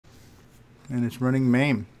And it's running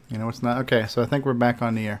MAME. You know, it's not. Okay, so I think we're back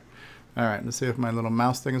on the air. All right, let's see if my little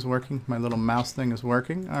mouse thing is working. My little mouse thing is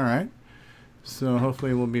working. All right. So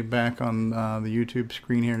hopefully we'll be back on the YouTube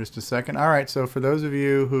screen here in just a second. All right, so for those of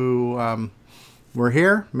you who were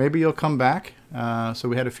here, maybe you'll come back. So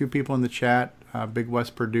we had a few people in the chat. Big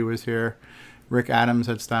West Purdue is here. Rick Adams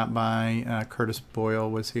had stopped by. Curtis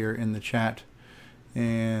Boyle was here in the chat.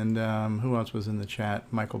 And who else was in the chat?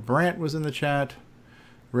 Michael Brandt was in the chat.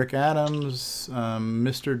 Rick Adams,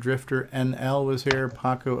 Mr. Drifter NL was here.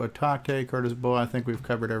 Paco Otate, Curtis Boyle. I think we've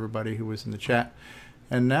covered everybody who was in the chat.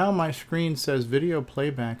 And now my screen says video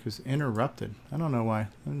playback is interrupted. I don't know why.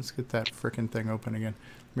 Let's get that frickin' thing open again.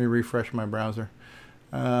 Let me refresh my browser.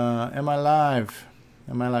 Am I live?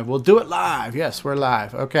 Am I live? We'll do it live. Yes, we're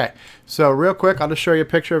live. Okay. So real quick, I'll just show you a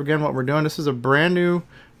picture of, again, what we're doing. This is a brand new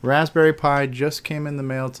Raspberry Pi. Just came in the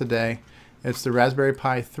mail today. It's the Raspberry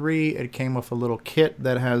Pi 3. It came with a little kit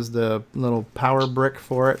that has the little power brick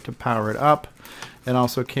for it to power it up. It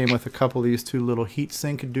also came with a couple of these two little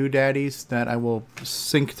heatsink doodaddies that I will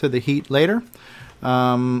sync to the heat later.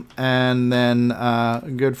 And then a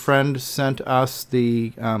good friend sent us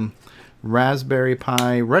the Raspberry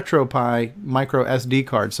Pi Retropie micro SD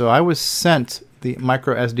card. So I was sent the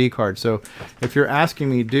micro SD card. So if you're asking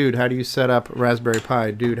me, dude, how do you set up Raspberry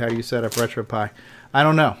Pi? Dude, how do you set up Retropie? I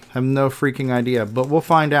don't know. I have no freaking idea, but we'll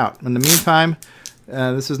find out. In the meantime,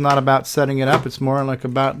 this is not about setting it up. It's more like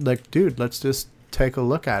about, like, dude, let's just take a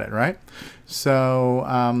look at it, right? So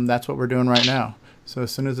that's what we're doing right now. So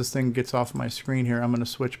as soon as this thing gets off my screen here, I'm going to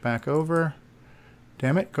switch back over.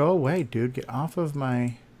 Damn it, go away, dude. Get off of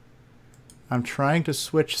my... I'm trying to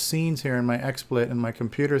switch scenes here in my XSplit, and my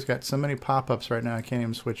computer's got so many pop-ups right now I can't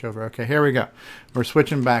even switch over. Okay, here we go. We're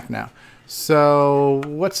switching back now. So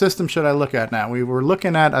what system should I look at now? We were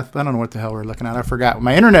looking at, I don't know what the hell we're looking at. I forgot.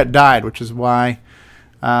 My internet died, which is why...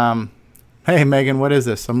 hey, Megan, what is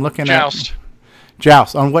this? I'm looking Joust. at...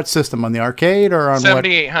 Joust. On what system? On the arcade or on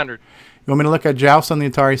 7800. What? You want me to look at Joust on the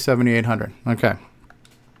Atari 7800? Okay.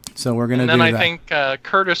 So we're going to do that. And then I think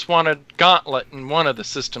Curtis wanted Gauntlet in one of the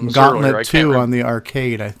systems Gauntlet earlier. 2 on the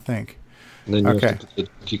arcade, I think. And then you have to put the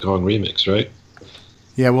Donkey Kong remix, right?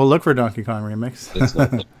 Yeah, we'll look for Donkey Kong remix.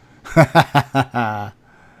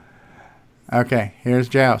 Okay, here's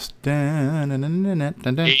Joust.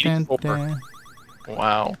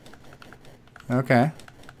 Wow. Okay.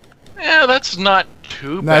 Yeah, that's not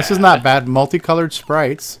too bad. No, this is not bad. Multicolored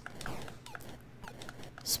sprites.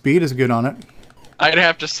 Speed is good on it. I'd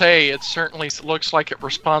have to say it certainly looks like it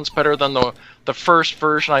responds better than the first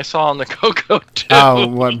version I saw on the Coco 2. Oh,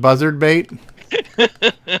 what, buzzard bait?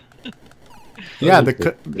 Yeah,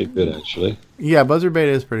 pretty good actually. Yeah, buzzard bait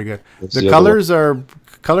is pretty good. What's the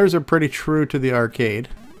colors are pretty true to the arcade.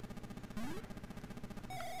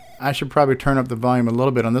 I should probably turn up the volume a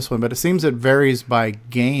little bit on this one, but it seems it varies by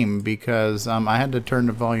game because I had to turn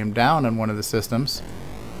the volume down on one of the systems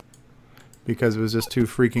because it was just too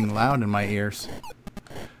freaking loud in my ears.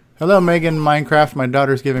 Hello, Megan Minecraft. My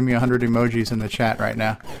daughter's giving me 100 emojis in the chat right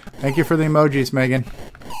now. Thank you for the emojis, Megan.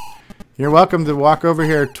 You're welcome to walk over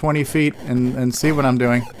here 20 feet and see what I'm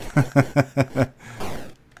doing.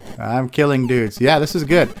 I'm killing dudes. Yeah, this is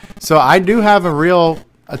good. So I do have a real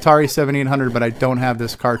Atari 7800, but I don't have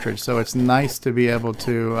this cartridge. So it's nice to be able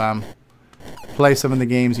to play some of the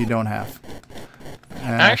games you don't have.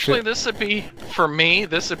 Actually, this would be, for me,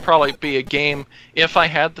 this would probably be a game, if I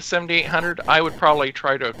had the 7800, I would probably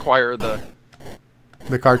try to acquire the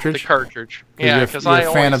cartridge? The cartridge. Yeah, because I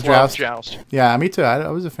always loved Joust. Yeah, me too. I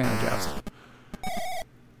was a fan of Joust.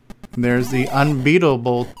 There's the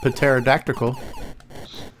unbeatable pterodactyl.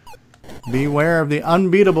 Beware of the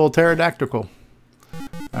unbeatable pterodactyl.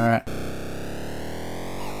 Alright.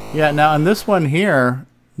 Yeah, now on this one here,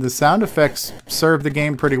 the sound effects serve the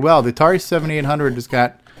game pretty well. The Atari 7800 has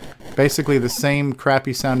got basically the same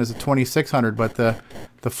crappy sound as the 2600, but the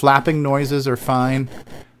flapping noises are fine.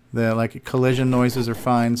 The collision noises are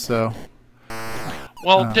fine. So,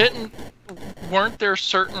 well, weren't there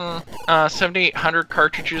certain 7800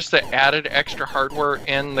 cartridges that added extra hardware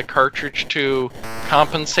in the cartridge to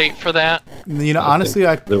compensate for that? You know, honestly,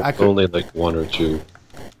 I could only like one or two.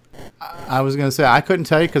 I was going to say, I couldn't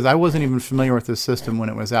tell you because I wasn't even familiar with this system when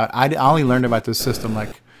it was out. I only learned about this system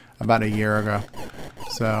like about a year ago.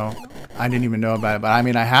 So I didn't even know about it. But I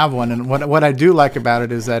mean, I have one. And what I do like about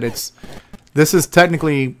it is that this is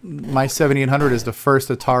technically, my 7800 is the first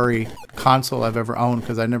Atari console I've ever owned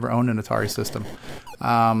because I never owned an Atari system.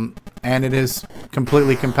 And it is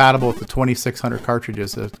completely compatible with the 2600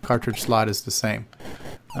 cartridges. The cartridge slot is the same.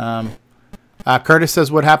 Curtis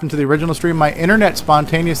says, what happened to the original stream? My internet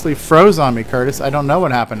spontaneously froze on me, Curtis. I don't know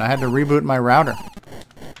what happened. I had to reboot my router.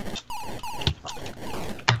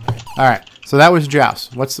 All right. So that was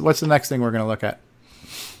Joust. What's the next thing we're gonna look at?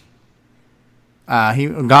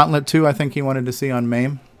 Gauntlet 2. I think he wanted to see on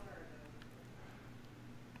MAME.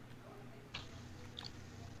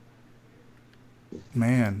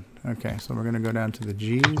 Man. Okay. So we're gonna go down to the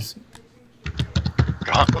G's.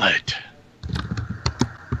 Gauntlet.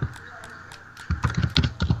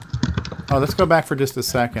 Oh, let's go back for just a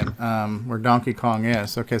second. Where Donkey Kong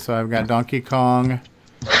is. Okay, so I've got Donkey Kong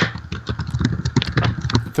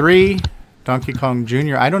 3, Donkey Kong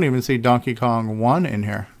Jr. I don't even see Donkey Kong 1 in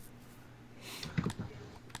here.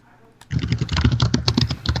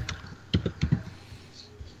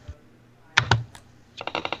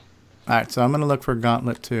 Alright, so I'm going to look for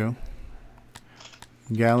Gauntlet 2.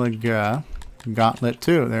 Galaga Gauntlet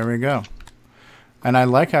 2. There we go. And I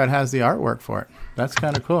like how it has the artwork for it. That's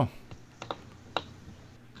kind of cool.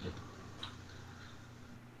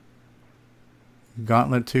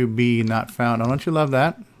 Gauntlet 2B not found. Oh, don't you love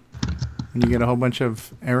that? When you get a whole bunch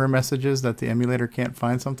of error messages that the emulator can't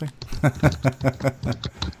find something.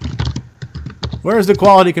 Where's the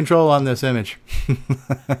quality control on this image?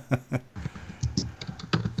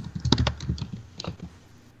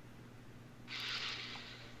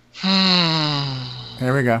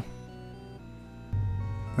 There we go.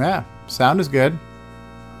 Yeah, sound is good.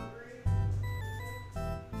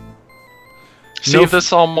 See,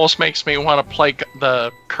 this almost makes me want to play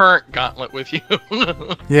the current Gauntlet with you.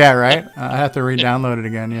 Yeah, right? I have to re-download it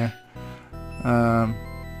again, yeah.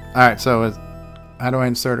 Alright, so how do I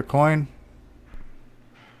insert a coin?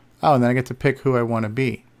 Oh, and then I get to pick who I want to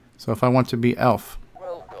be. So if I want to be Elf.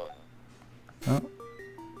 Oh,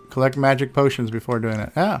 collect magic potions before doing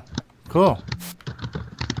it. Ah, cool.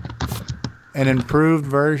 An improved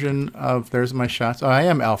version of... There's my shots. Oh, I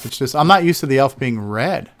am Elf. It's just... I'm not used to the Elf being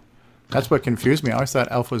red. That's what confused me. I always thought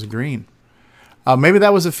Elf was green. Maybe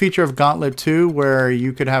that was a feature of Gauntlet 2 where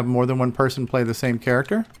you could have more than one person play the same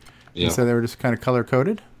character. Yeah. So they were just kind of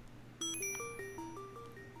color-coded.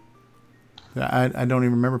 I don't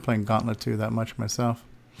even remember playing Gauntlet 2 that much myself.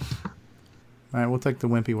 All right, we'll take the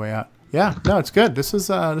wimpy way out. Yeah, no, it's good. This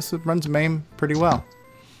runs MAME pretty well.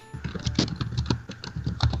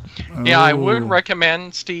 Yeah, I would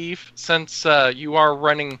recommend, Steve, since you are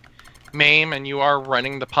running MAME and you are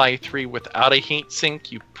running the Pi 3 without a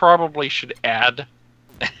heatsink, you probably should add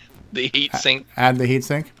the heatsink. Add the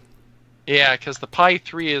heatsink? Yeah, because the Pi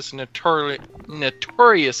 3 is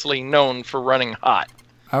notoriously known for running hot.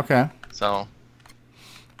 Okay. So.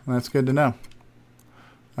 That's good to know.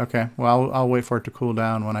 Okay, well, I'll wait for it to cool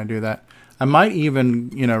down when I do that. I might even,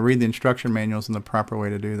 read the instruction manuals in the proper way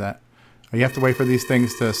to do that. You have to wait for these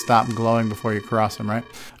things to stop glowing before you cross them, right?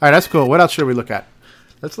 All right, that's cool. What else should we look at?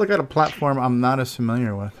 Let's look at a platform I'm not as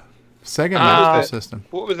familiar with. Sega Master System.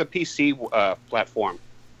 What was the PC platform?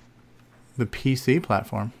 The PC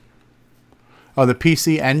platform? Oh, the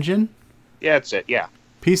PC Engine? Yeah, that's it, yeah.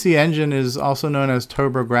 PC Engine is also known as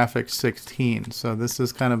TurboGrafx 16. So this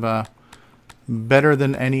is kind of a better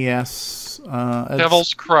than NES.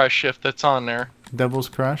 Devil's Crush, if that's on there. Devil's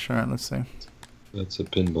Crush? All right, let's see. That's a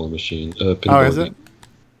pinball machine. Oh, is it?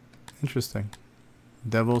 Interesting.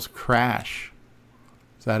 Devil's Crash.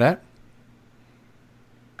 Is that it?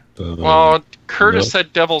 Well, Curtis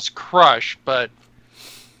said Devil's Crush, but...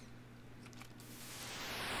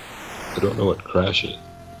 I don't know what Crash is.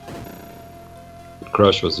 But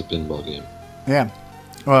Crush was a pinball game. Yeah.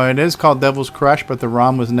 Well, it is called Devil's Crush, but the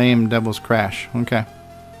ROM was named Devil's Crash. Okay.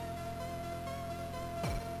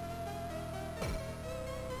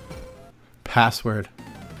 Password.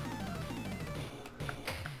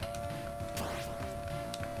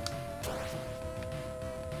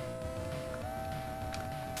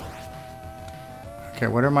 Okay,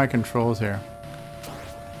 what are my controls here?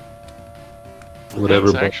 Whatever.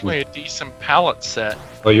 It's actually a decent palette set.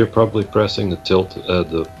 Oh, you're probably pressing the tilt,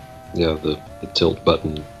 the tilt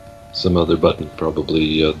button. Some other button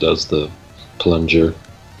probably does the plunger.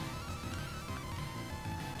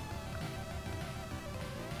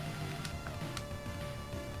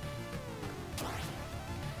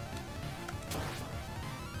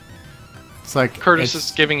 It's like Curtis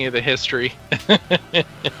is giving you the history. All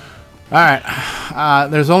right.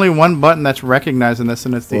 There's only one button that's recognized in this,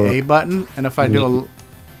 and it's the A button. And if I do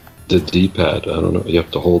the D-pad, I don't know. You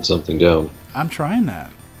have to hold something down. I'm trying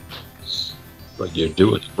that. But you're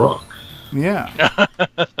doing it wrong. Yeah.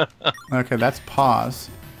 Okay, that's pause.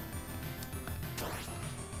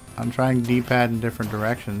 I'm trying D-pad in different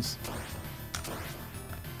directions.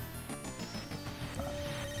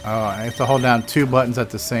 Oh, I have to hold down two buttons at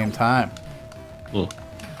the same time. Hmm.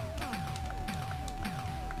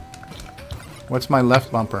 What's my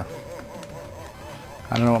left bumper?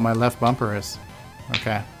 I don't know what my left bumper is.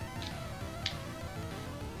 Okay.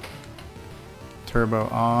 turbo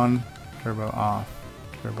on, turbo off,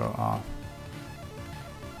 turbo off.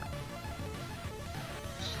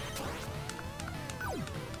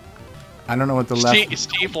 I don't know what the left...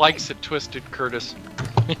 Steve likes it twisted, Curtis.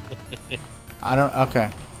 I don't... Okay.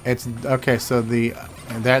 It's... Okay, so the...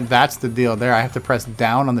 That's the deal there. I have to press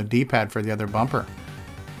down on the D-pad for the other bumper.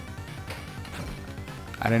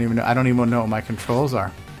 I don't even know what my controls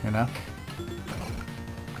are, you know?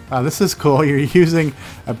 Oh, this is cool. You're using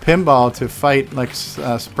a pinball to fight, like,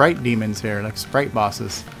 sprite demons here, like sprite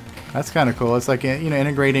bosses. That's kind of cool. It's like, you know,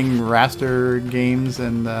 integrating raster games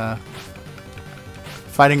and...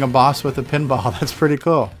 fighting a boss with a pinball. That's pretty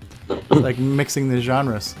cool. It's like mixing the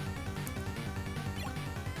genres.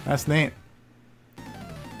 That's neat.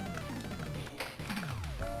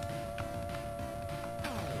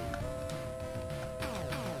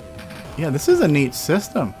 Yeah, this is a neat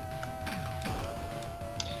system.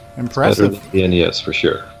 Impressive. Better than the NES for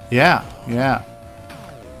sure. Yeah, yeah.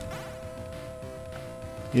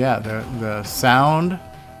 Yeah, the sound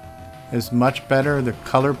is much better. The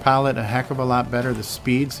color palette a heck of a lot better. The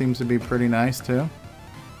speed seems to be pretty nice too.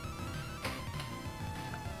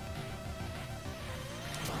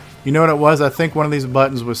 You know what it was? I think one of these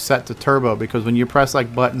buttons was set to turbo because when you press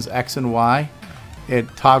like buttons X and Y,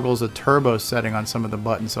 it toggles a turbo setting on some of the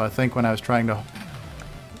buttons. So I think when I was trying to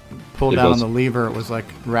pull down on the lever, it was like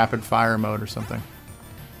rapid fire mode or something.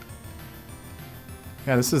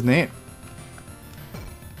 Yeah, this is neat.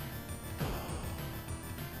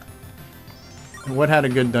 What had a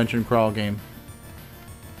good dungeon crawl game?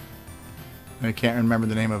 I can't remember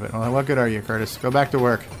the name of it. Well, what good are you, Curtis? Go back to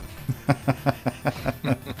work.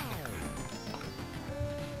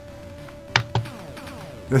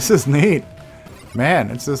 This is neat. Man,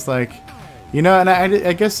 it's just like... You know, and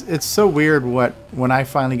I guess it's so weird when I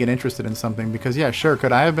finally get interested in something. Because, yeah, sure,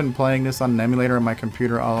 could I have been playing this on an emulator on my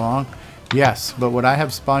computer all along? Yes, but would I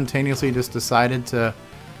have spontaneously just decided to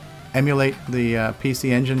emulate the PC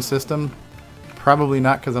Engine system? Probably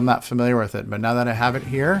not, because I'm not familiar with it. But now that I have it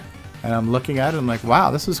here, and I'm looking at it, I'm like, wow,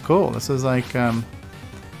 this is cool. This is like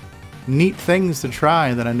neat things to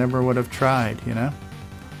try that I never would have tried, you know?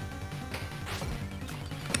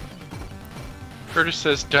 Curtis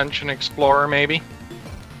says Dungeon Explorer, maybe?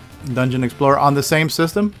 Dungeon Explorer on the same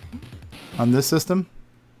system? On this system?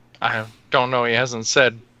 I don't know. He hasn't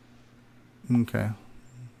said. Okay.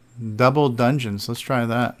 Double Dungeons. Let's try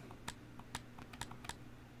that.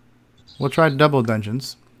 We'll try Double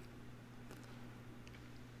Dungeons.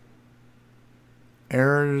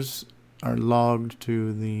 Errors are logged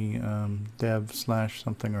to the dev /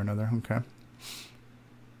 something or another. Okay.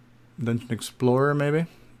 Dungeon Explorer, maybe?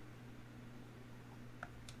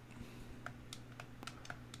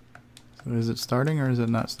 So is it starting or is it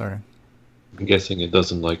not starting? I'm guessing it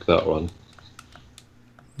doesn't like that one.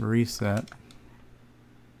 Reset.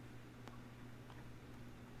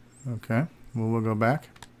 Okay. Well, we'll go back.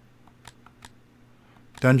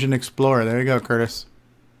 Dungeon Explorer. There you go, Curtis.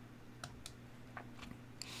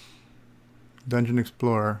 Dungeon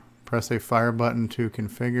Explorer. Press a fire button to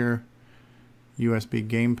configure. USB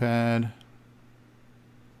gamepad.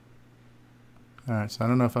 Alright, so I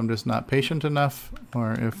don't know if I'm just not patient enough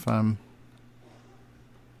or if I'm...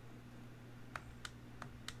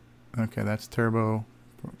 Okay, that's turbo.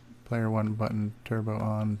 Player 1 button. Turbo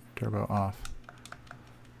on, turbo off.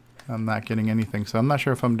 I'm not getting anything, so I'm not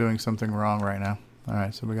sure if I'm doing something wrong right now.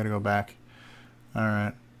 Alright, so we gotta go back.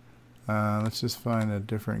 Alright. Let's just find a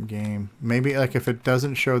different game. Maybe, like, if it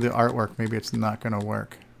doesn't show the artwork, maybe it's not gonna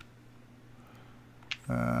work.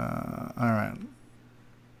 Alright.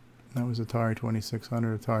 That was Atari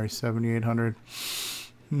 2600, Atari 7800.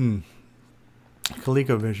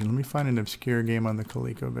 ColecoVision. Let me find an obscure game on the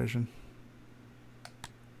ColecoVision.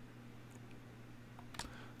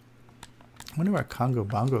 I wonder what Congo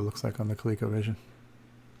Bongo looks like on the ColecoVision.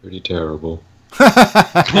 Pretty terrible.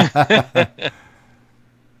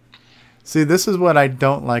 See, this is what I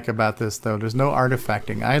don't like about this, though. There's no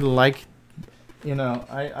artifacting. I like, you know,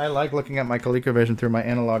 I like looking at my ColecoVision through my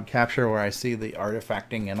analog capture where I see the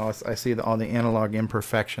artifacting and I see all the analog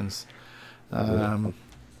imperfections.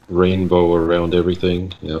 Rainbow around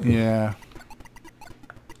everything. Yep. Yeah.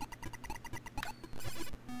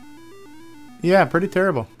 Yeah, pretty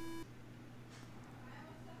terrible.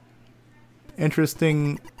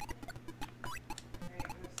 Interesting.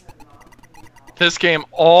 This game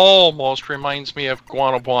almost reminds me of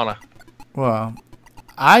Guanabuana. Well,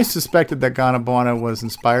 I suspected that Guanabuana was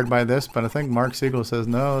inspired by this, but I think Mark Siegel says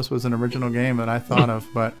no, this was an original game that I thought of,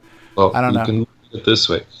 but well, I don't know. You can look at it this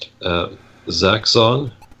way.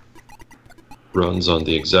 Zaxxon runs on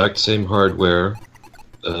the exact same hardware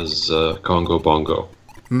as Congo Bongo.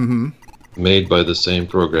 Mm-hmm. made by the same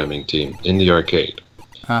programming team in the arcade.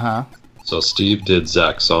 Uh-huh. So Steve did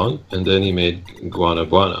Zaxxon, and then he made Guana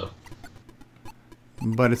Guana.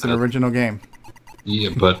 But it's an original game. Yeah,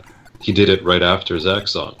 but he did it right after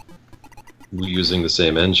Zaxxon, using the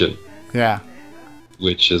same engine. Yeah.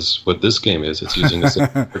 Which is what this game is. It's using the same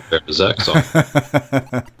compared to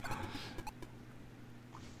Zaxxon.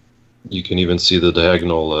 You can even see the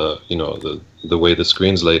diagonal, the way the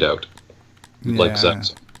screen's laid out, like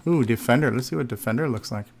Zaxxon. Ooh, Defender. Let's see what Defender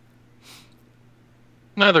looks like.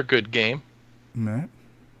 Another good game. Right.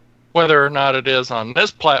 Whether or not it is on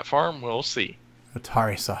this platform, we'll see.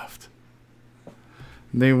 Atari Soft.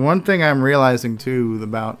 The one thing I'm realizing too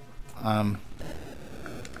about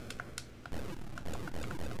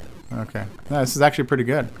okay. No, this is actually pretty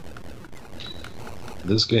good.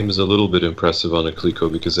 This game is a little bit impressive on a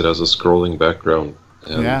Coleco because it has a scrolling background,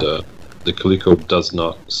 and the Coleco does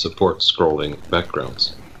not support scrolling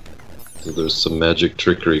backgrounds. So there's some magic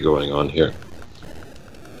trickery going on here.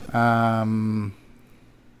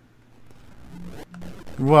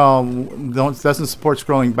 Well, doesn't support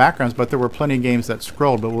scrolling backgrounds, but there were plenty of games that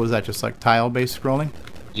scrolled. But what was that, just like tile-based scrolling?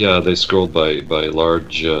 Yeah, they scrolled by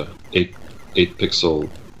large 8-pixel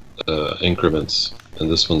increments,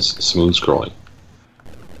 and this one's smooth scrolling.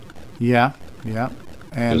 Yeah, yeah.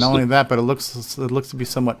 And not only that, but it looks to be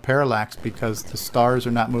somewhat parallaxed because the stars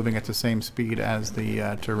are not moving at the same speed as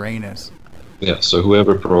the terrain is. Yeah, so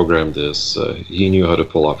whoever programmed this, he knew how to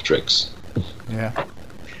pull off tricks. Yeah.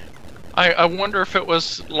 I wonder if it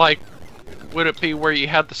was like, would it be where you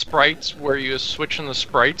had the sprites, where you was switching the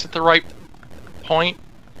sprites at the right point?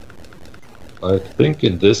 I think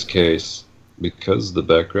in this case, because the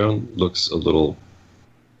background looks a little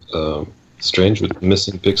strange with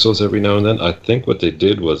missing pixels every now and then, I think what they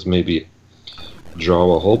did was maybe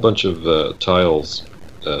draw a whole bunch of tiles,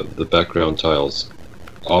 the background tiles,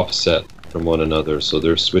 offset from one another, so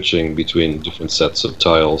they're switching between different sets of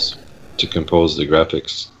tiles to compose the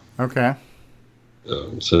graphics. Okay.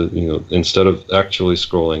 So, instead of actually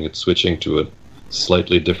scrolling, it's switching to a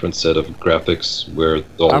slightly different set of graphics where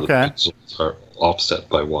all the pixels are offset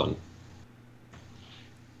by one.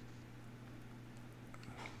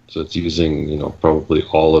 So it's using, probably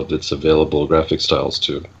all of its available graphic styles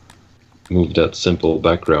to move that simple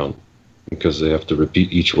background because they have to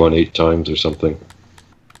repeat each one 8 times or something.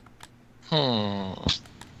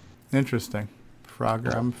 Interesting.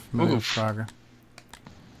 Frogger. I'm familiar with Frogger.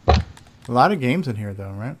 A lot of games in here,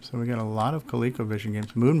 though, right? So we got a lot of ColecoVision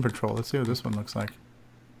games. Moon Patrol. Let's see what this one looks like.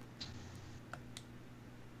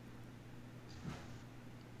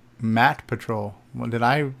 Matte Patrol. Well, did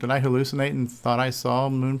I hallucinate and thought I saw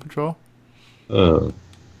Moon Patrol?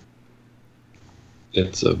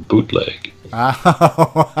 It's a bootleg.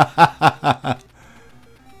 Oh.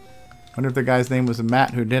 Wonder if the guy's name was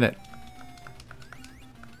Matt who did it.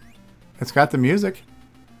 It's got the music.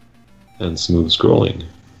 And smooth scrolling.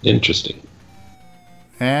 Interesting.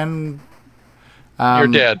 And you're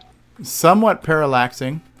dead. Somewhat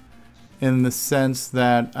parallaxing in the sense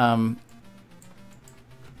that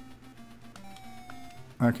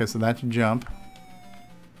okay, so that's jump.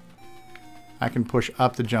 I can push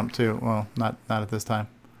up to jump too. Well, not at this time.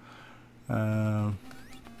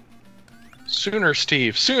 Sooner,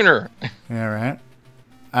 Steve. Sooner. Yeah, right.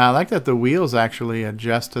 I like that the wheels actually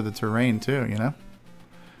adjust to the terrain too.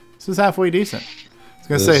 This is halfway decent.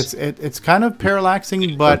 I was gonna say it's kind of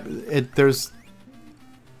parallaxing, but there's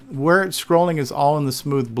where it's scrolling is all in the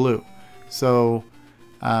smooth blue, so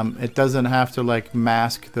it doesn't have to like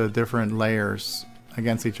mask the different layers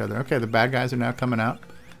against each other. Okay, the bad guys are now coming out.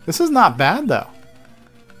 This is not bad though.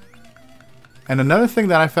 And another thing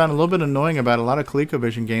that I found a little bit annoying about a lot of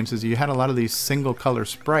ColecoVision games is you had a lot of these single color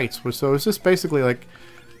sprites, so it's just basically like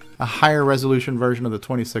a higher resolution version of the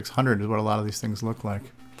 2600 is what a lot of these things look like.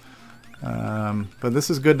 But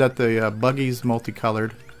this is good that the buggy's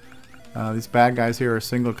multicolored. These bad guys here are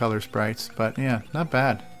single color sprites, but yeah, not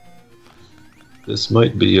bad. This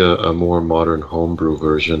might be a more modern homebrew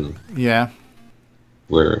version. Yeah.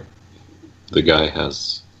 Where the guy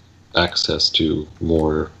has access to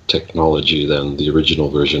more technology than the original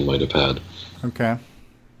version might have had. Okay.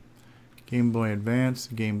 Game Boy Advance,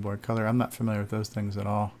 Game Boy Color. I'm not familiar with those things at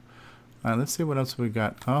all. Let's see what else we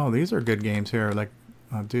got. Oh, these are good games here. Like,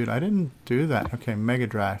 oh, dude, I didn't do that. Okay, Mega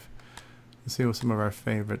Drive. Let's see what some of our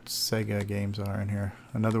favorite Sega games are in here.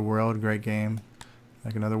 Another World, great game.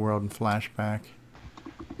 Like Another World in Flashback.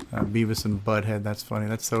 Beavis and Butthead, that's funny.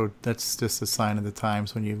 That's just a sign of the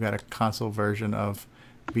times when you've got a console version of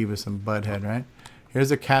Beavis and Butthead, right?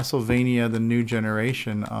 Here's a Castlevania: The New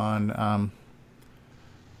Generation on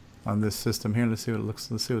on this system here. Let's see what it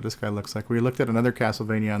looks. Let's see what this guy looks like. We looked at another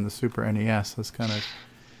Castlevania on the Super NES. Let's kind of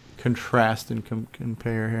contrast and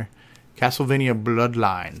compare here. Castlevania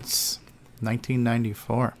Bloodlines,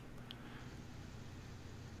 1994.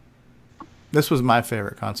 This was my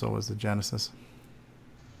favorite console. Was the Genesis.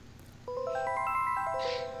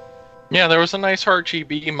 Yeah, there was a nice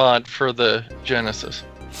RGB mod for the Genesis.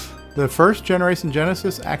 The first generation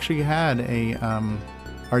Genesis actually had a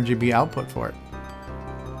RGB output for it.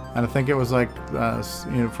 And I think it was like,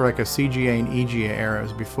 you know, for like a CGA and EGA era. It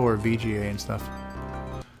was before VGA and stuff.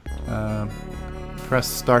 Press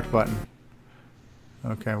start button.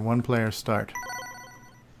 Okay, one player start.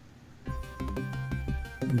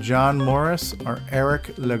 John Morris or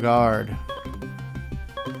Eric Lagarde?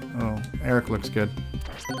 Oh, Eric looks good.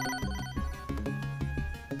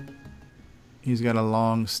 He's got a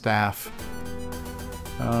long staff.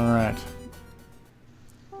 Alright.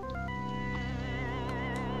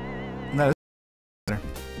 No, this is better.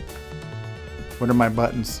 What are my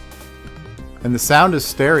buttons? And the sound is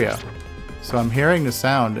stereo. So I'm hearing the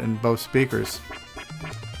sound in both speakers.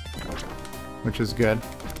 Which is good.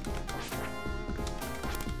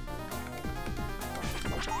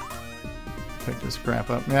 Pick this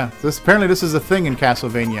crap up. Yeah, apparently this is a thing in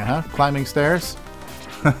Castlevania, huh? Climbing stairs?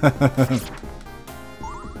 Because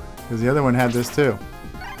the other one had this too.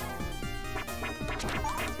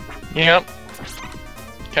 Yep.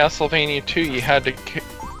 Castlevania 2, you had to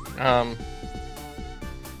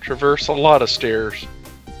traverse a lot of stairs.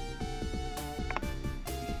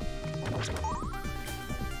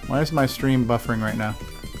 Why is my stream buffering right now?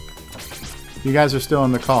 You guys are still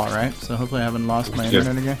on the call, right? So hopefully I haven't lost my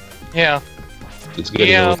internet again. Yeah. It's getting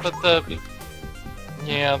Yeah, old. but the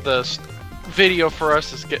video for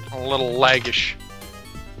us is getting a little laggish.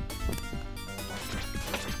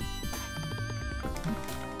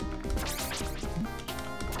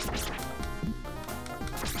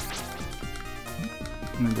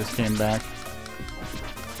 And it just came back.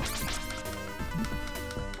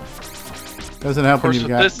 Doesn't help when you've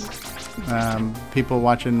got people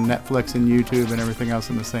watching Netflix and YouTube and everything else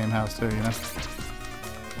in the same house too, you know?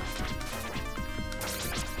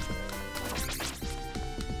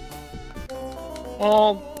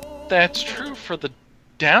 Well, that's true for the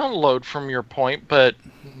download from your point, but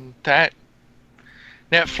that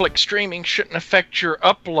Netflix streaming shouldn't affect your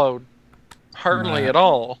upload hardly at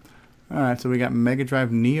all. Alright, so we got Mega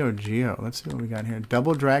Drive Neo Geo. Let's see what we got here.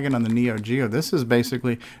 Double Dragon on the Neo Geo. This is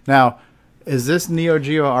basically... Now, is this Neo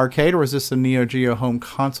Geo arcade or is this a Neo Geo home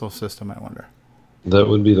console system, I wonder? That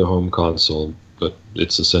would be the home console, but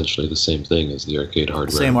it's essentially the same thing as the arcade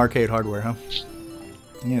hardware. Same arcade hardware, huh?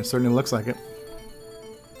 Yeah, it certainly looks like it.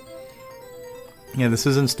 Yeah, this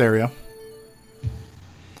is in stereo.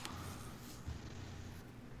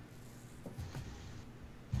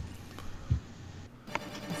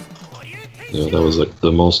 Yeah, that was like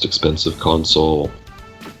the most expensive console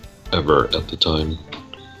ever at the time.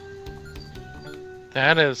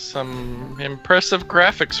 That is some impressive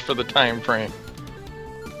graphics for the time frame.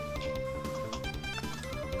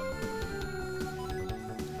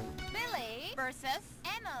 Billy versus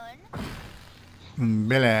Emmon.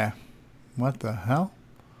 Billy. What the hell?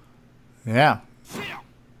 Yeah.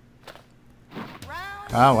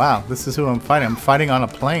 Oh, wow. This is who I'm fighting. I'm fighting on a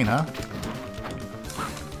plane, huh?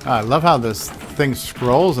 Oh, I love how this thing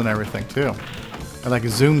scrolls and everything, too. It like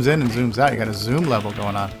zooms in and zooms out. You got a zoom level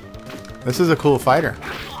going on. This is a cool fighter.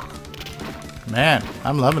 Man,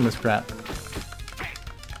 I'm loving this crap.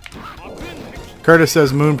 Curtis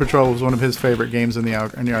says Moon Patrol was one of his favorite games in the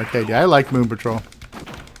arcade. Yeah, I liked Moon Patrol.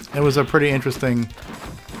 It was a pretty interesting...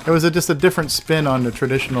 It was just a different spin on the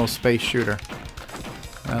traditional space shooter.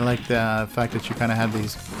 I like the fact that you kind of had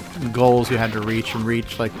these goals you had to reach and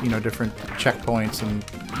reach, like, you know, different checkpoints and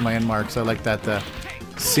landmarks. I like that the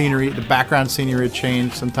scenery, the background scenery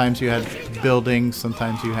changed. Sometimes you had buildings,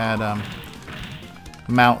 sometimes you had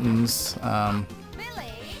mountains. You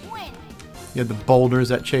had the boulders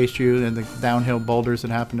that chased you and the downhill boulders that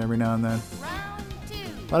happened every now and then.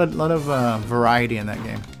 A lot of variety in that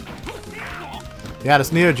game. Yeah,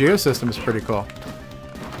 this Neo Geo system is pretty cool.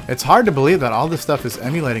 It's hard to believe that all this stuff is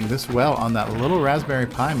emulating this well on that little Raspberry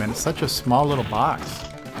Pi, man. It's such a small little box.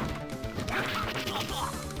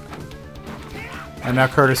 And now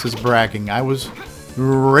Curtis is bragging. I was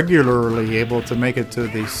regularly able to make it to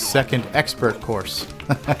the second expert course.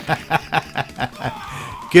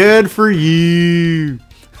 Good for you.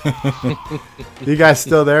 You guys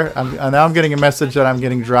still there? Now I'm getting a message that I'm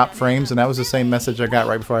getting drop frames, and that was the same message I got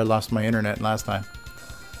right before I lost my internet last time.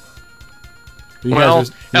 You Well, guys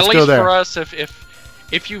are at still least there. for us,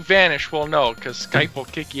 if you vanish, we'll know, because Skype will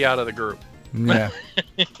kick you out of the group. Yeah.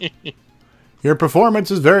 Your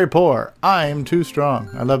performance is very poor. I'm too strong.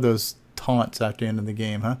 I love those taunts at the end of the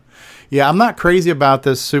game, huh? Yeah, I'm not crazy about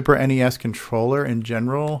this Super NES controller in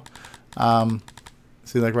general.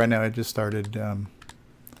 See, like right now, it just started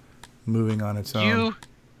moving on its own.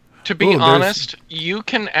 To be honest, you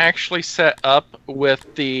can actually set up with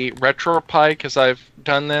the Retropie, because I've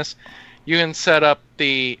done this. You can set up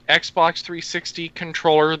the Xbox 360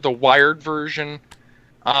 controller, the wired version.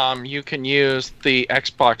 You can use the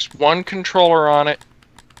Xbox One controller on it.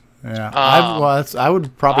 Yeah, I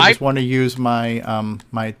would probably just want to use my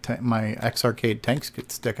my X Arcade tank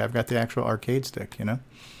stick. I've got the actual arcade stick, you know.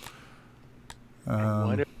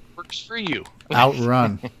 Whatever works for you.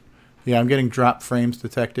 Outrun. Yeah, I'm getting drop frames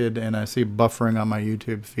detected, and I see buffering on my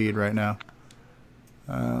YouTube feed right now.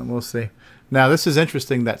 We'll see. Now, this is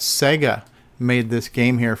interesting that Sega made this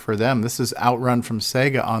game here for them. This is Outrun from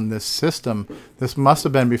Sega on this system. This must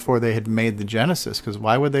have been before they had made the Genesis, because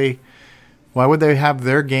why would they have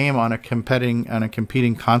their game on a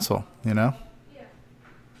competing console, you know?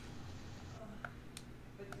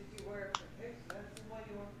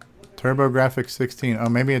 TurboGrafx 16. Oh,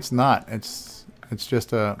 maybe it's not. It's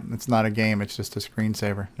not a game. It's just a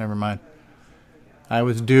screensaver. Never mind. I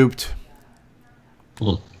was duped.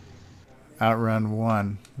 Outrun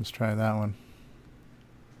 1. Let's try that one.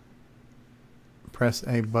 Press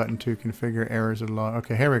A button to configure errors of log.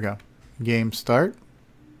 Okay, here we go. Game start.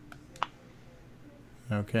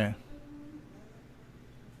 Okay.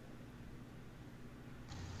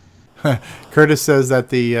 Curtis says that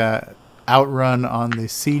the Outrun on the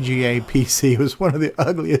CGA PC was one of the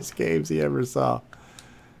ugliest games he ever saw.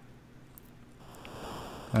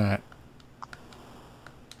 Alright.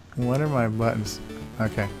 What are my buttons?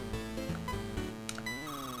 Okay.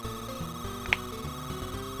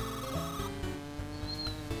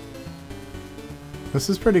 This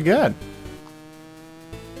is pretty good.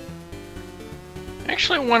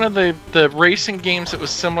 Actually, one of the racing games that was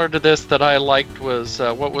similar to this that I liked was,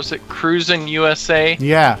 what was it, Cruisin' USA?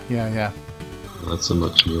 Yeah. That's a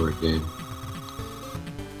much newer game.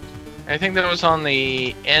 I think that was on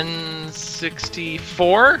the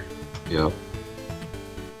N64? Yeah.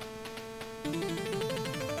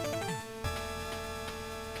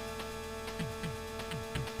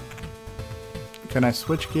 Can I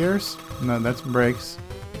switch gears? No, that's brakes.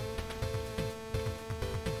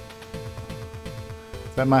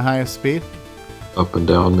 Is that my highest speed? Up and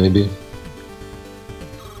down, maybe.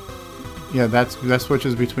 Yeah, that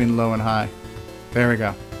switches between low and high. There we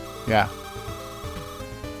go. Yeah.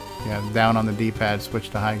 Yeah, down on the D-pad, switch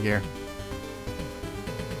to high gear.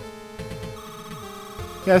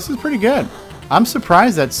 Yeah, this is pretty good. I'm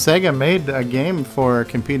surprised that Sega made a game for a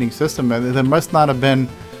competing system. There must not have been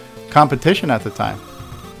competition at the time.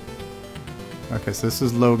 Okay, so this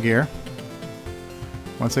is low gear.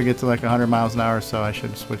 Once I get to like 100 miles an hour or so, I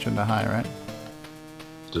should switch into high, right?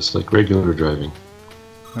 Just like regular driving.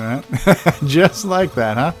 All right. Just like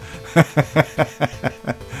that, huh?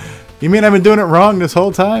 You mean I've been doing it wrong this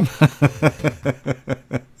whole time?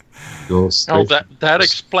 Oh, that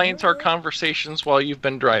explains our conversations while you've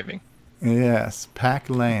been driving. Yes,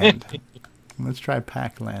 Pac-Land. Let's try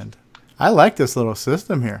Pac-Land. I like this little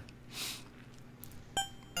system here.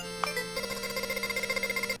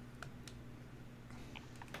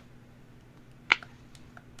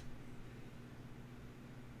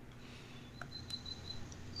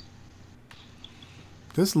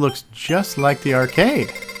 This looks just like the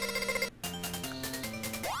arcade.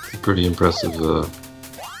 Pretty impressive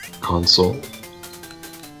console.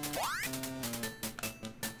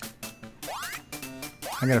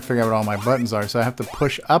 I gotta figure out what all my buttons are, so I have to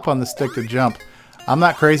push up on the stick to jump. I'm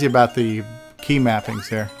not crazy about the key mappings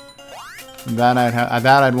here. That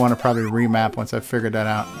I'd want to probably remap once I figured that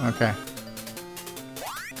out. Okay.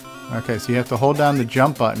 Okay, so you have to hold down the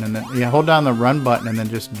jump button and then hold down the run button and then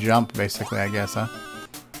just jump, basically, I guess, huh?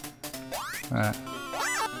 Alright.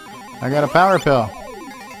 I got a power pill.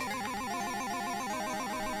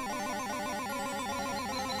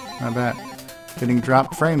 Not bad. Getting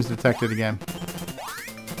dropped frames detected again.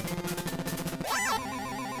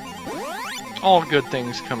 All good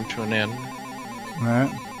things come to an end.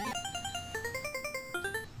 Alright.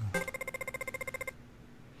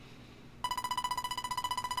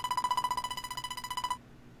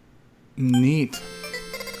 Neat.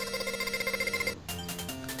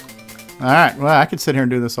 Alright, well, I could sit here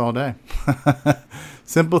and do this all day.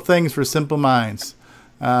 Simple things for simple minds.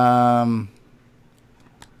 What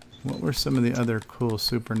were some of the other cool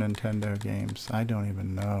Super Nintendo games? I don't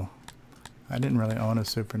even know. I didn't really own a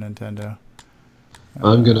Super Nintendo.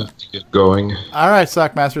 I'm gonna have to get going. Alright,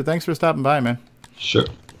 Sockmaster, thanks for stopping by, man. Sure.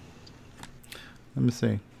 Let me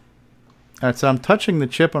see. All right, so I'm touching the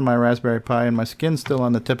chip on my Raspberry Pi, and my skin's still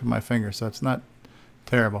on the tip of my finger, so it's not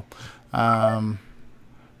terrible.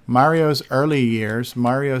 Mario's early years,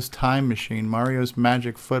 Mario's time machine, Mario's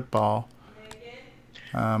magic football,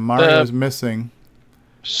 Mario's missing.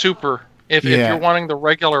 Super. If you're wanting the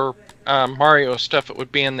regular Mario stuff, it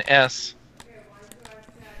would be in the S.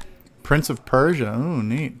 Prince of Persia. Ooh,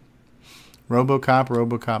 neat. RoboCop,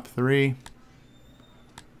 RoboCop 3.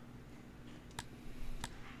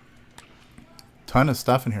 Ton of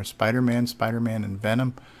stuff in here. Spider-Man, Spider-Man and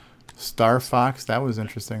Venom. Star Fox. That was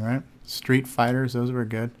interesting, right? Street Fighters. Those were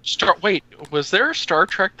good. Wait, was there a Star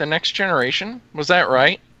Trek The Next Generation? Was that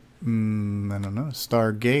right? I don't know.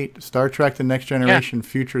 Stargate. Star Trek The Next Generation.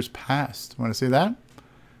 Futures Past. Want to see that?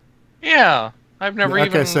 Yeah. I've never even...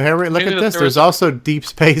 Okay, so here we look at this. There's also Deep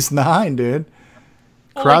Space Nine, dude.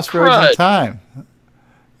 Crossroads in Time.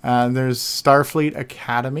 There's Starfleet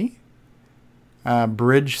Academy.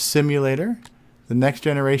 Bridge Simulator. The Next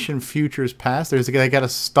Generation Futures Past. They got a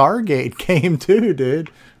Stargate game too, dude.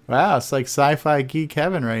 Wow, it's like sci-fi geek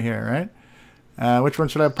heaven right here, right? Which one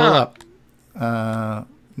should I pull up?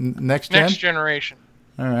 Next Gen? Next Generation.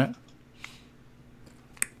 All right.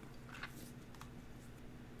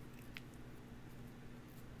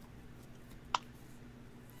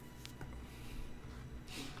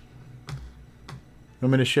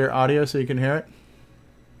 Want me to share audio so you can hear it?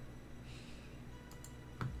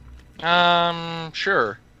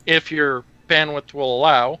 Sure. If your bandwidth will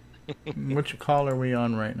allow. Which call are we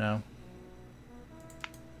on right now?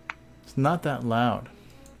 It's not that loud.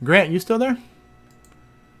 Grant, you still there?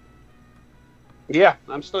 Yeah,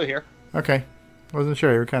 I'm still here. Okay. Wasn't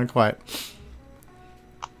sure. You were kind of quiet.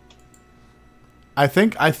 I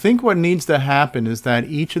think what needs to happen is that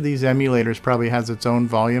each of these emulators probably has its own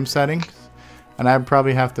volume settings. And I'd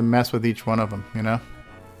probably have to mess with each one of them, you know?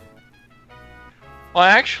 Well,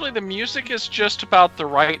 actually, the music is just about the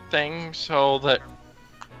right thing, so that...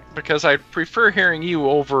 Because I prefer hearing you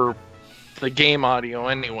over the game audio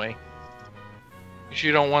anyway. Because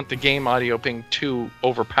you don't want the game audio being too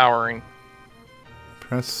overpowering.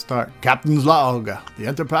 Press start. Captain's log. The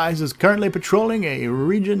Enterprise is currently patrolling a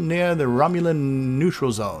region near the Romulan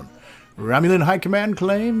neutral zone. Romulan High Command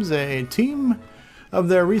claims a team of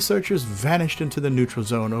their researchers vanished into the neutral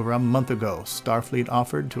zone over a month ago. Starfleet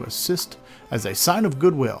offered to assist as a sign of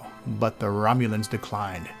goodwill, but the Romulans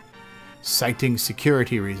declined, citing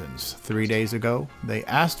security reasons. 3 days ago, they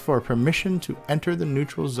asked for permission to enter the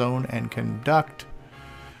neutral zone and conduct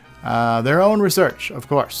their own research. Of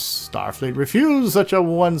course, Starfleet refused such a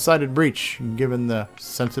one-sided breach, given the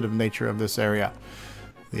sensitive nature of this area.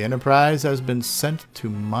 The Enterprise has been sent to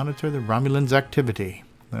monitor the Romulans' activity.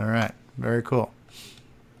 All right, very cool.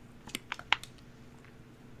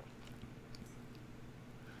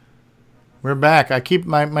 We're back. I keep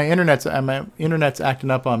my internet's acting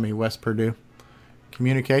up on me, West Purdue.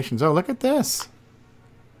 Communications. Oh, look at this.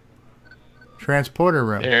 Transporter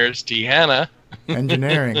room. There's Deanna.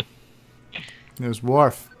 Engineering. There's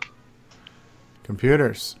Worf.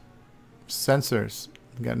 Computers. Sensors.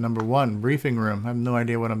 We got number 1. Briefing room. I have no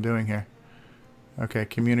idea what I'm doing here. Okay,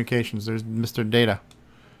 communications. There's Mr. Data.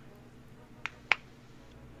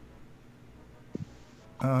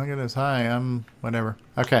 Oh, look at this. Hi, whatever.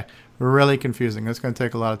 Okay, really confusing. That's going to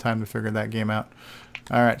take a lot of time to figure that game out.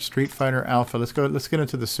 All right, Street Fighter Alpha. Let's get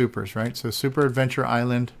into the supers, right? So Super Adventure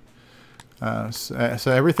Island. So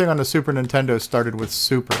everything on the Super Nintendo started with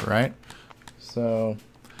Super, right? So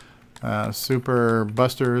Super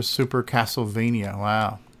Busters, Super Castlevania.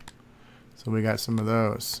 Wow. So we got some of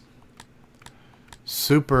those.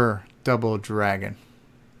 Super Double Dragon.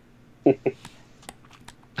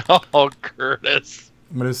 Oh, Curtis.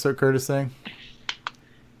 What is Sir Curtis saying?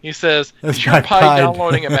 He says, That's is your Pi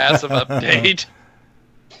downloading a massive update?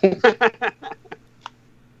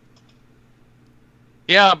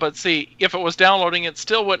 Yeah, but see, if it was downloading, it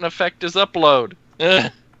still wouldn't affect his upload.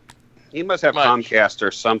 He must have Comcast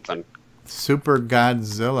or something. Super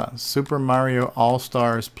Godzilla, Super Mario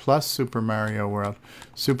All-Stars plus Super Mario World,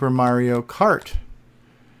 Super Mario Kart,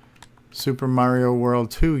 Super Mario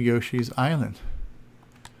World 2 Yoshi's Island,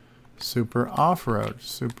 Super Off-Road,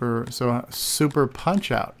 Super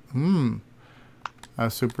Punch-Out,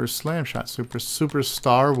 Super Slam Shot, Super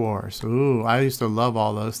Star Wars. Ooh, I used to love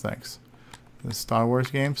all those things. The Star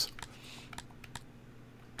Wars games.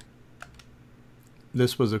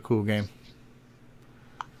 This was a cool game.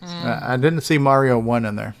 I didn't see Mario 1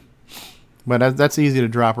 in there. But that's easy to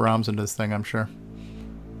drop ROMs into this thing, I'm sure.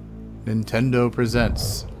 Nintendo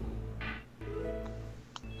presents.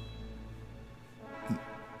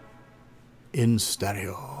 In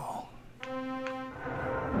stereo.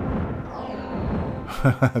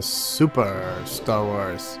 Super Star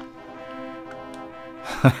Wars.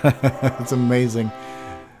 It's amazing.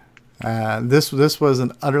 This was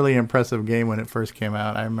an utterly impressive game when it first came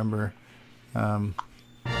out. I remember a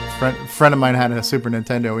friend of mine had a Super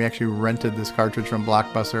Nintendo. We actually rented this cartridge from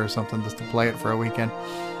Blockbuster or something just to play it for a weekend.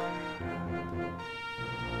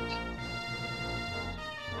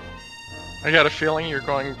 I got a feeling you're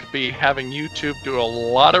going to be having YouTube do a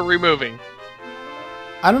lot of removing.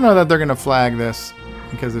 I don't know that they're going to flag this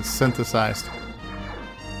because it's synthesized.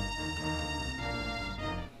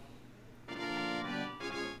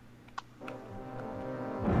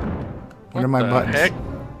 What are my buttons? Heck?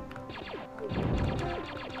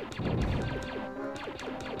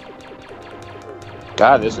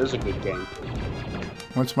 God, this is a good game.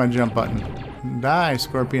 What's my jump button? Die,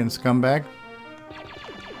 scorpion scumbag.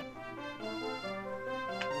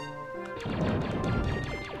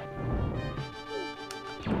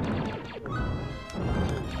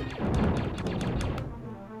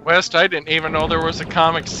 West, I didn't even know there was a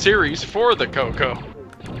comic series for the Coco.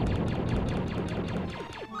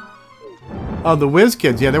 Oh, the Whiz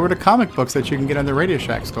Kids. Yeah, there were the comic books that you can get in the Radio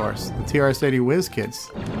Shack stores. The TRS-80 Whiz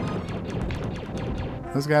Kids.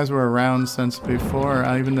 Those guys were around since before,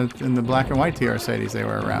 even in the black and white TRS-80s they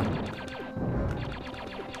were around.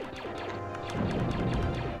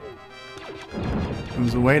 It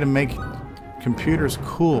was a way to make computers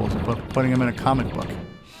cool, putting them in a comic book.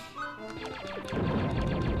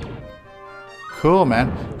 Cool, man.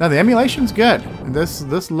 Now the emulation's good.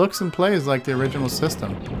 This looks and plays like the original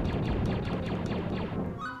system.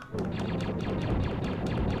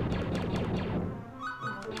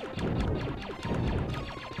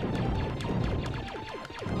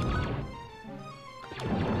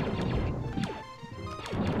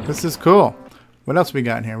 This is cool. What else we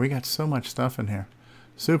got in here? We got so much stuff in here.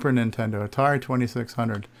 Super Nintendo, Atari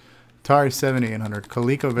 2600, Atari 7800,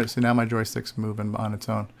 ColecoVision. So now my joystick's moving on its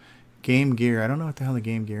own. Game Gear. I don't know what the hell the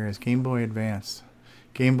Game Gear is. Game Boy Advance.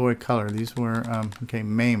 Game Boy Color. These were, okay,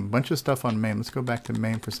 MAME. Bunch of stuff on MAME. Let's go back to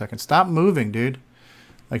MAME for a second. Stop moving, dude.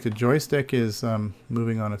 Like the joystick is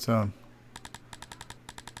moving on its own.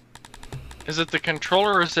 Is it the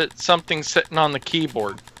controller or is it something sitting on the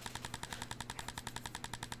keyboard?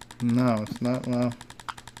 No, it's not. Well,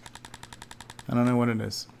 I don't know what it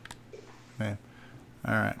is. Man.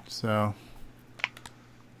 Alright, so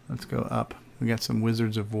let's go up. We got some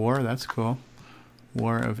Wizards of War. That's cool.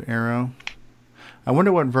 War of Arrow. I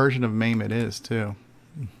wonder what version of MAME it is, too.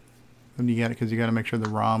 When you get it, because you got to make sure the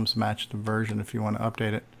ROMs match the version if you want to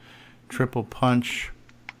update it. Triple Punch.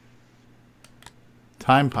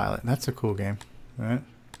 Time Pilot. That's a cool game, right?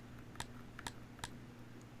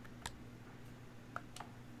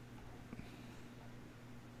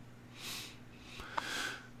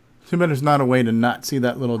 Too bad there's not a way to not see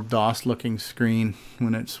that little DOS-looking screen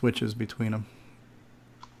when it switches between them.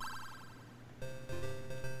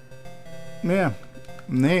 Yeah,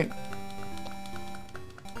 neat.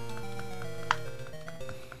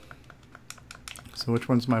 So which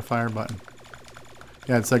one's my fire button?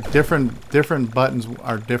 Yeah, it's like different buttons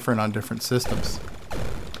are different on different systems.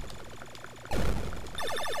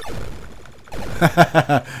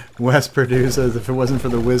 West Purdue says if it wasn't for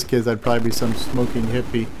the Whiz Kids, I'd probably be some smoking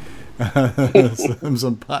hippie.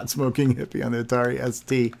 some pot smoking hippie on the Atari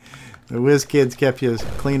ST. The Whiz Kids kept you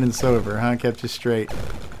clean and sober, huh? Kept you straight.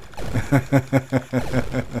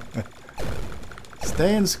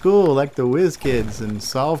 Stay in school like the Whiz Kids and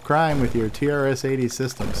solve crime with your TRS-80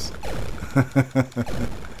 systems.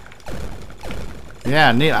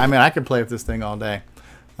 Yeah, neat. I mean, I could play with this thing all day.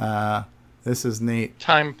 This is neat.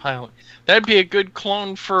 Time Pilot. That'd be a good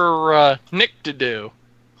clone for Nick to do.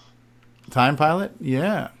 Time Pilot?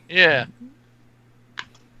 Yeah. Yeah.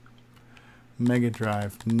 Mega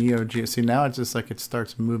Drive, Neo Geo. See, now it's just like it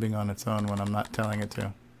starts moving on its own when I'm not telling it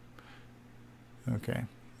to. Okay.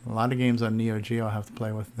 A lot of games on Neo Geo I have to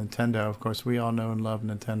play with. Nintendo, of course, we all know and love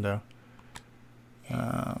Nintendo.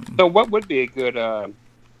 So what would be a good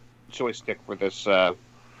joystick for this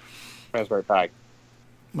Raspberry Pi?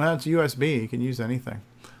 Well, it's USB. You can use anything.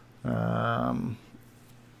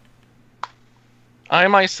 I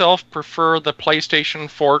myself prefer the PlayStation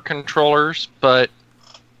 4 controllers, but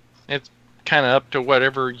it's kind of up to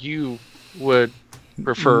whatever you would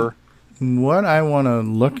prefer. What I want to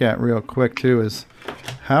look at real quick, too, is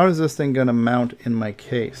how is this thing going to mount in my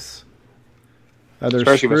case?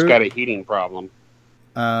 Especially if it's got a heating problem.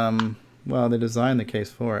 Well, they designed the case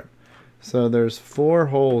for it. So there's 4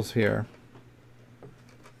 holes here.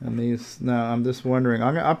 And these, now I'm just wondering,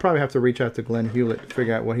 I'll probably have to reach out to Glenn Hewlett to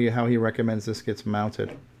figure out how he recommends this gets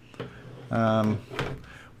mounted.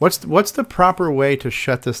 What's the proper way to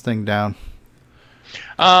shut this thing down?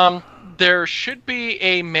 There should be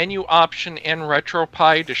a menu option in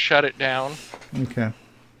Retropie to shut it down. Okay.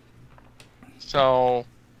 So,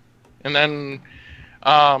 and then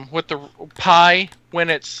with the Pi, when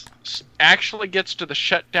it's actually gets to the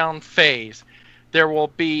shutdown phase, there will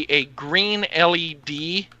be a green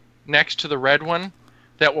LED next to the red one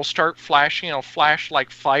that will start flashing. It'll flash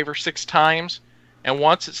like 5 or 6 times, and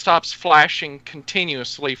once it stops flashing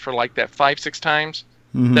continuously for like that 5-6 times,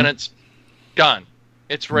 then it's done.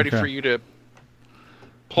 It's ready for you to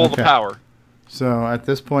pull the power. So at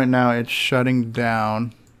this point now, it's shutting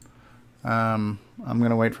down. I'm going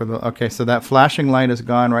to wait for the... Okay, so that flashing light is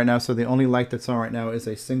gone right now. So the only light that's on right now is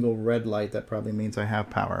a single red light. That probably means I have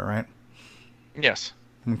power, right? Yes.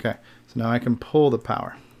 Okay, so now I can pull the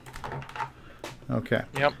power. Okay.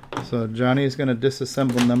 Yep. So Johnny is going to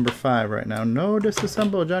disassemble number 5 right now. No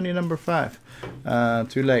disassemble, Johnny number 5.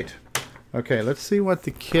 Too late. Okay, let's see what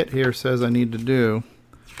the kit here says I need to do.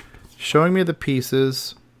 Showing me the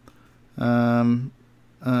pieces.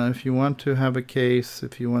 If you want to have a case,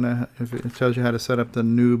 if it tells you how to set up the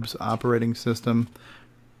Noob's operating system,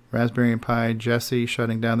 Raspberry Pi, Jesse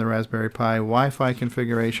shutting down the Raspberry Pi, Wi-Fi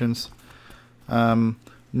configurations. None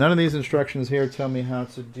of these instructions here tell me how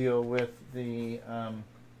to deal with the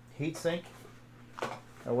heatsink.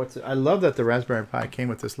 I love that the Raspberry Pi came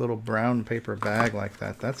with this little brown paper bag like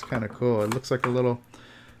that. That's kind of cool. It looks like a little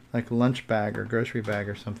lunch bag or grocery bag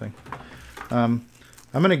or something. I'm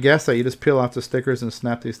going to guess that you just peel off the stickers and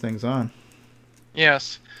snap these things on.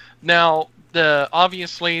 Yes. Now,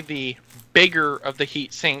 obviously the bigger of the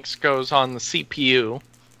heat sinks goes on the CPU,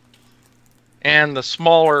 and the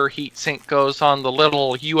smaller heat sink goes on the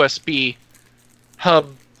little USB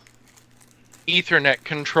hub Ethernet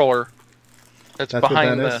controller that's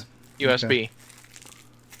behind the USB. Okay.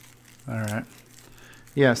 All right.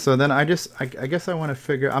 Yeah, so then I guess I want to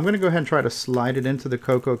figure... I'm going to go ahead and try to slide it into the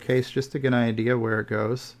Coco case just to get an idea where it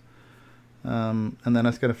goes. And then I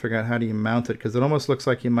was going to figure out how do you mount it, because it almost looks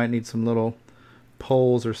like you might need some little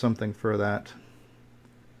poles or something for that.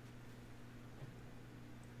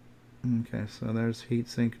 Okay, so there's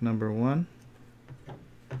heatsink number 1.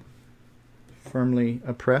 Firmly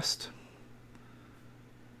oppressed.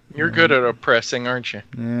 You're good at oppressing, aren't you?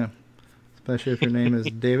 Yeah, especially if your name is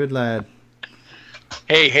David Ladd.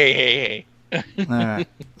 Hey. Alright,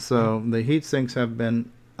 so the heat sinks have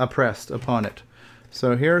been oppressed upon it.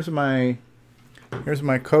 So here's my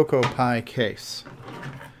Coco Pi case.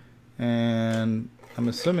 And I'm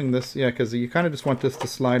assuming this, yeah, because you kind of just want this to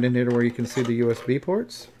slide in here to where you can see the USB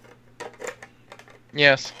ports.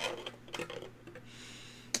 Yes.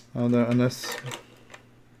 Although, unless...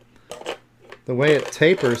 the way it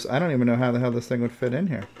tapers, I don't even know how the hell this thing would fit in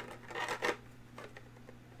here.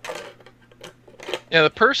 Yeah, the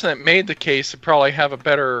person that made the case would probably have a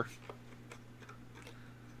better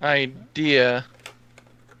idea.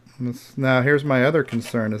 Now, here's my other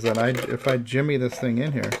concern, is that if I jimmy this thing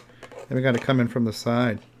in here, then we got to come in from the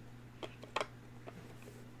side.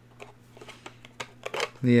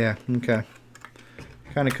 Yeah, okay.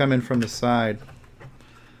 Kind of come in from the side.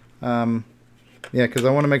 Yeah, because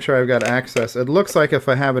I want to make sure I've got access. It looks like if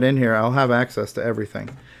I have it in here, I'll have access to everything.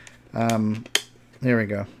 Here we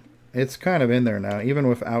go. It's kind of in there now. Even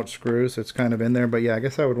without screws, it's kind of in there. But yeah, I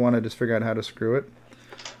guess I would want to just figure out how to screw it.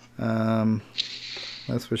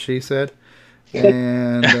 That's what she said.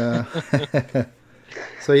 And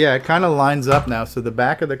so yeah, it kind of lines up now. So the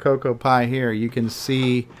back of the Coco Pi here, you can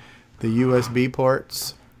see the USB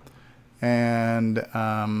ports and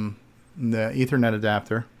the Ethernet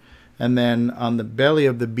adapter. And then on the belly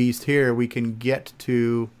of the beast here, we can get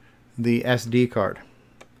to the SD card.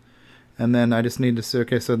 And then I just need to see,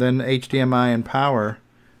 okay, so then HDMI and power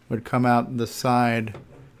would come out the side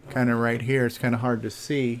kind of right here. It's kind of hard to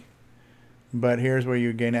see, but here's where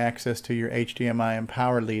you gain access to your HDMI and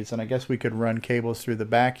power leads. And I guess we could run cables through the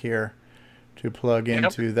back here to plug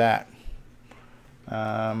into that.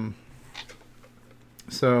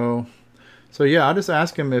 So yeah, I'll just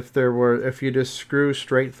ask him if you just screw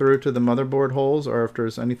straight through to the motherboard holes, or if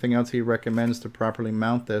there's anything else he recommends to properly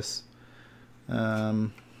mount this.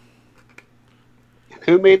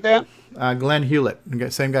 Who made that? Glenn Hewlett,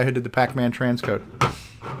 same guy who did the Pac-Man transcode.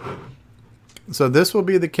 So this will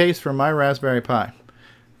be the case for my Raspberry Pi.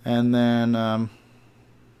 And then,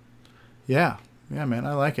 yeah, man,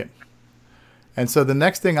 I like it. And so the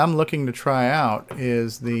next thing I'm looking to try out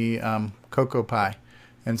is the Coco Pi.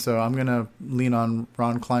 And so I'm going to lean on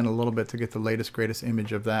Ron Klein a little bit to get the latest, greatest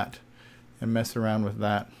image of that and mess around with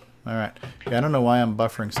that. All right. Yeah, I don't know why I'm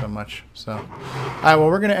buffering so much. So, all right, well,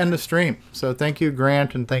 we're going to end the stream. So thank you,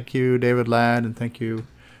 Grant, and thank you, David Ladd, and thank you,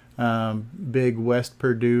 Big West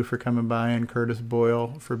Purdue for coming by, and Curtis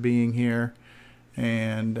Boyle for being here.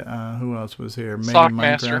 And who else was here? Megan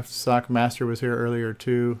Sockmaster. Minecraft. Sockmaster was here earlier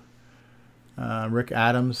too. Rick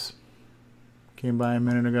Adams came by a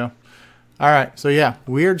minute ago. All right, so yeah,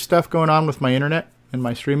 weird stuff going on with my internet and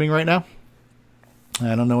my streaming right now.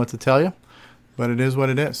 I don't know what to tell you, but it is what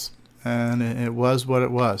it is. And it was what it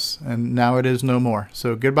was. And now it is no more.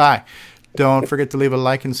 So goodbye. Don't forget to leave a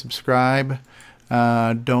like and subscribe.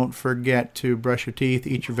 Don't forget to brush your teeth,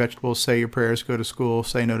 eat your vegetables, say your prayers, go to school,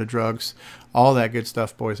 say no to drugs. All that good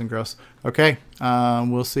stuff, boys and girls. Okay,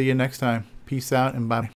 we'll see you next time. Peace out and bye.